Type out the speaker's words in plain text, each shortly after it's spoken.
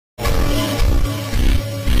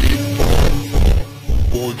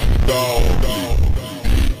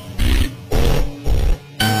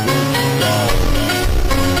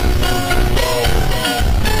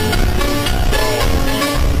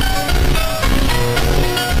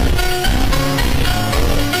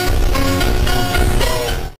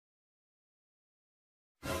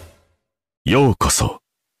ようこそ、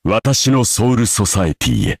私のソウルソサエ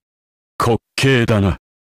ティへ。滑稽だな。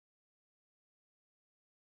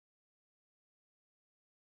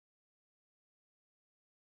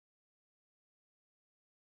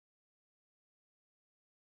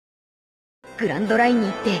グランドラインに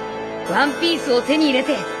行って、ワンピースを手に入れ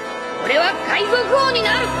て、俺は海賊王に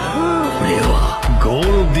なる。俺はゴ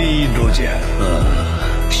ールディ・ロジャー。あ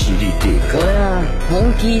あ、知りてえか。俺はモ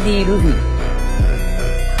ンキー・ディ・ルフィ。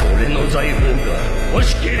俺の財宝が欲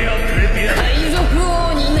しけりゃくれてやる。海賊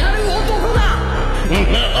王になる男だ。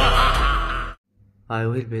I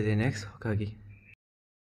will be the next Hokage.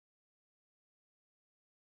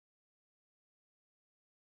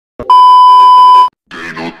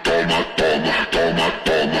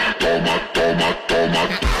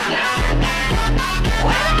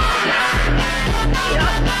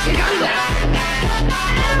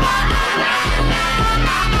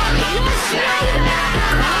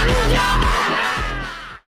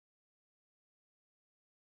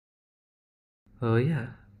 Oh yeah,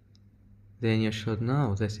 then you should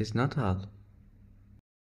know this is not all.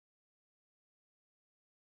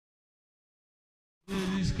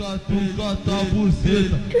 Cata a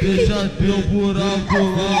buceta, deixa teu buraco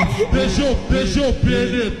lá. Deixa eu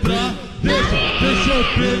penetrar, deixa eu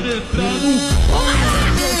penetrar no.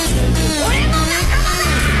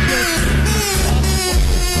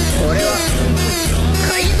 俺は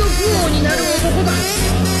海賊王になる男だ。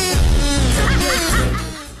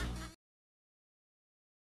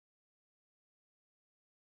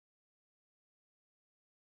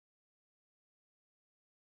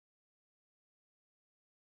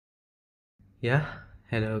Yeah,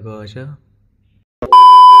 hello Gojo.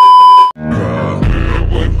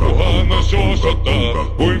 Vou empurrar na xoxota,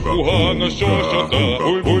 vou empurrar na xoxota,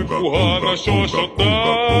 vou empurrar na xoxota.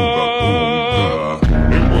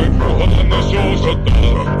 Eu vou empurrar na xoxota,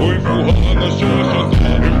 vou empurrar na xoxota,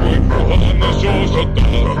 eu vou empurrar na xoxota,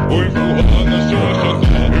 vou empurrar na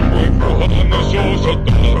xoxota, eu vou empurrar na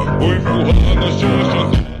xoxota, vou empurrar na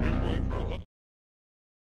xoxota.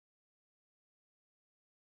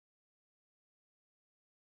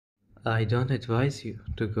 I don't advise you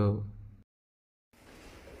to go.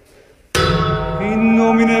 In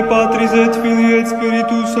nomine Patris et Filii et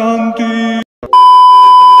Spiritus Sancti.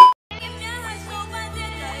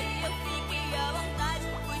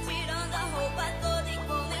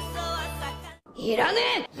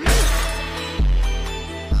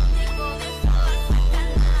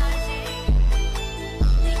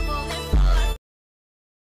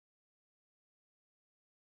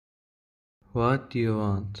 What do you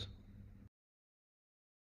want?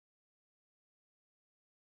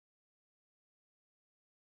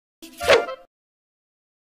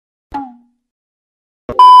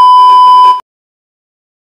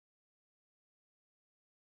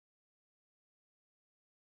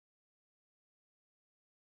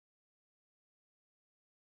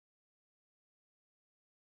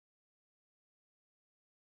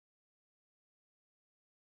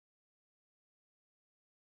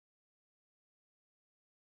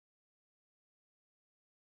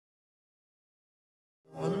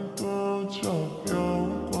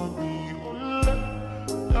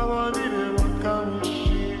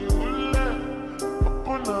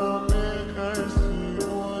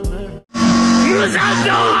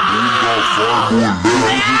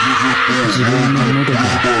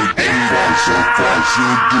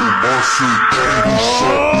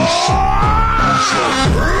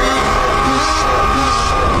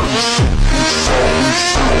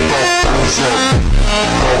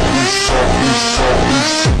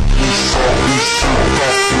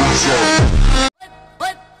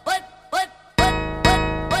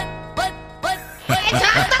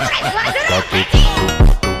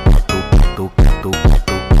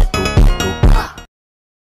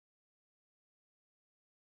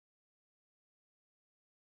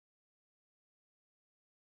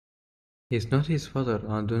 He's not his father,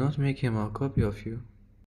 and do not make him a copy of you.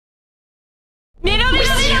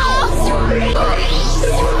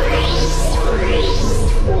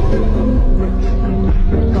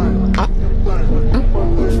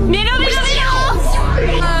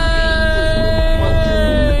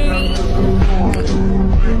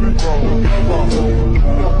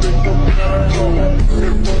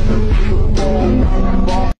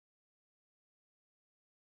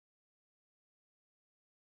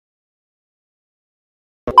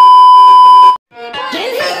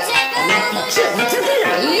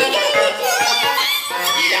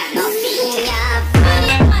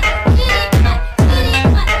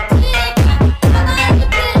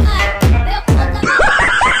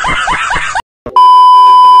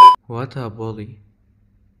 What a bully.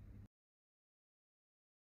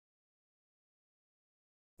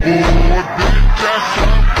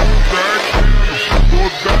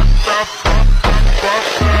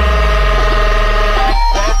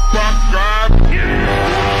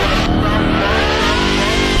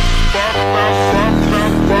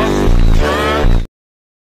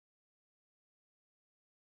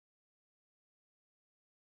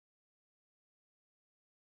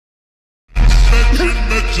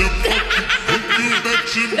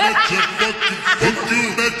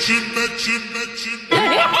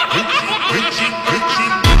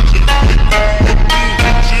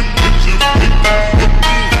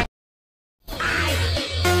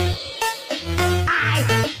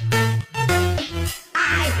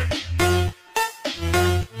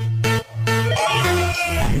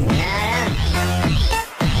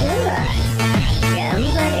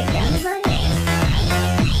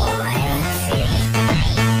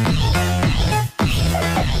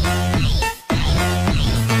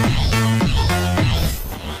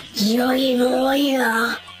 Joyboy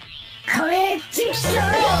が帰ってきたよ。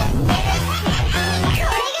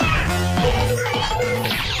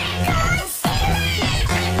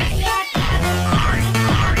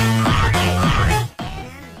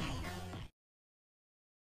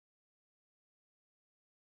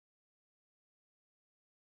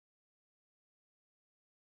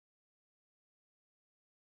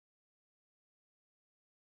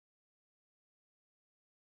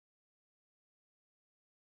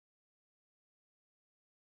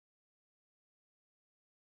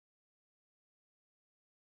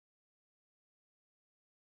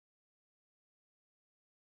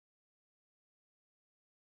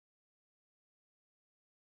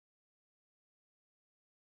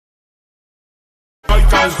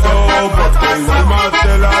Alcanzó porque igual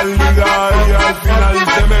maté la liga y al final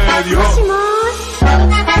se me dio. もしもーし。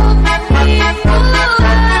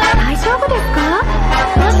大丈夫ですか？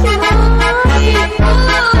もしもーし。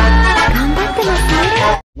頑張ってますね。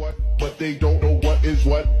But they don't know what is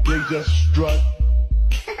what. They just strut.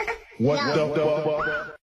 What the fuck?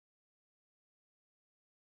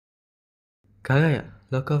 Kagaya,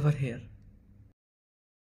 look over here.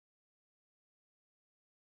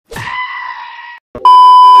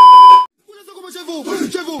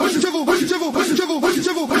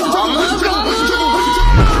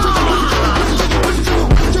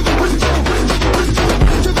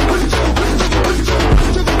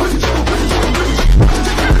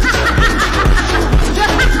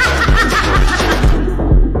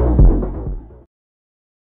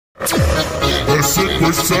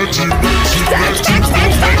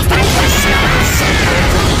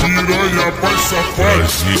 Piranha vai safar,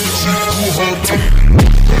 te empurrando. Essa coisa de noite, toma saco. A piranha vai safar, te empurrando.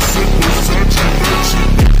 Essa coisa de noite,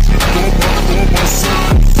 toma saco.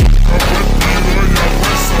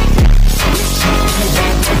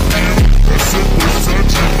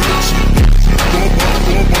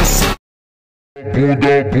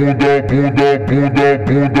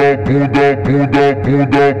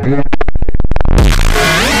 Bunda.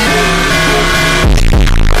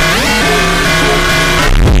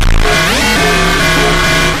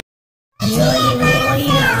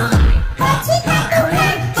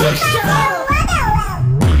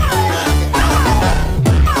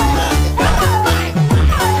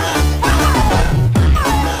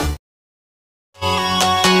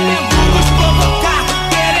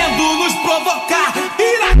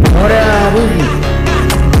俺はルフィ、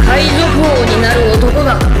海賊王になる男だ。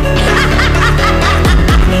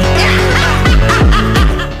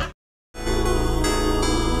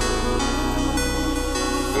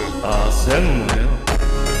焦んなよ。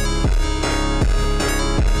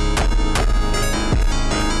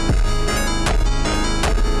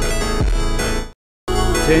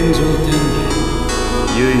天上天下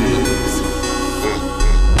唯我独尊。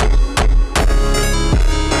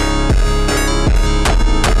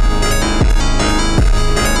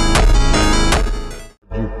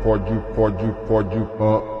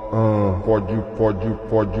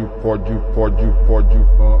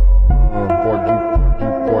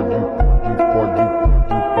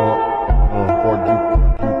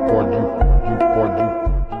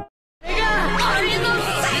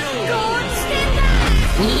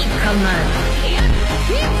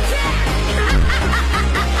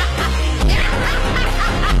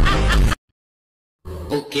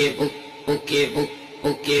Okay.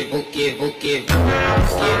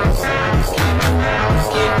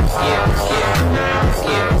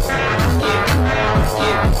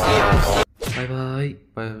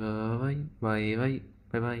 バイバイバイバイバイ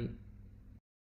バイバイ。